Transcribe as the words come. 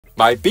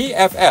My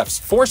BFFs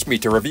forced me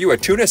to review a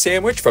tuna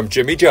sandwich from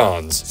Jimmy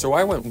John's, so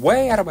I went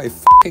way out of my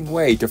f***ing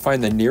way to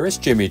find the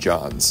nearest Jimmy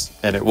John's,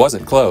 and it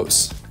wasn't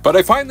close. But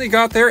I finally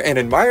got there and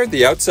admired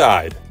the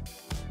outside.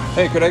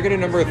 Hey, could I get a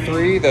number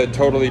 3, the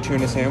totally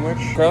tuna sandwich?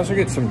 Could I also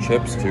get some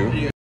chips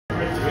too?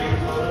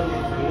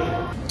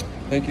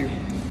 Thank you.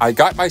 I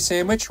got my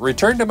sandwich,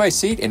 returned to my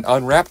seat, and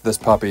unwrapped this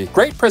puppy.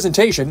 Great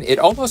presentation, it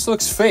almost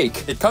looks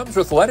fake. It comes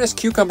with lettuce,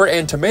 cucumber,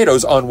 and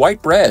tomatoes on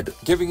white bread,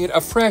 giving it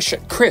a fresh,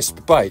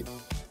 crisp bite.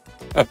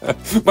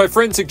 My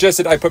friend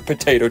suggested I put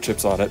potato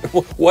chips on it.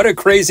 What a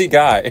crazy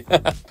guy.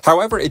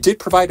 However, it did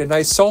provide a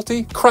nice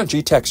salty,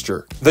 crunchy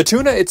texture. The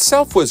tuna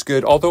itself was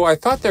good, although I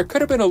thought there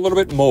could have been a little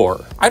bit more.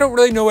 I don't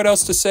really know what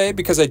else to say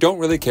because I don't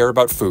really care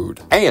about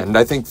food. And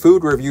I think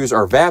food reviews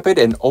are vapid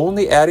and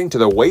only adding to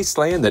the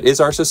wasteland that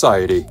is our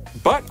society.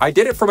 But I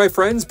did it for my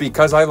friends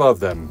because I love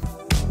them.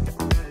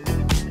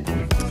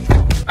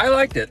 I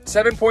liked it.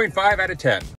 7.5 out of 10.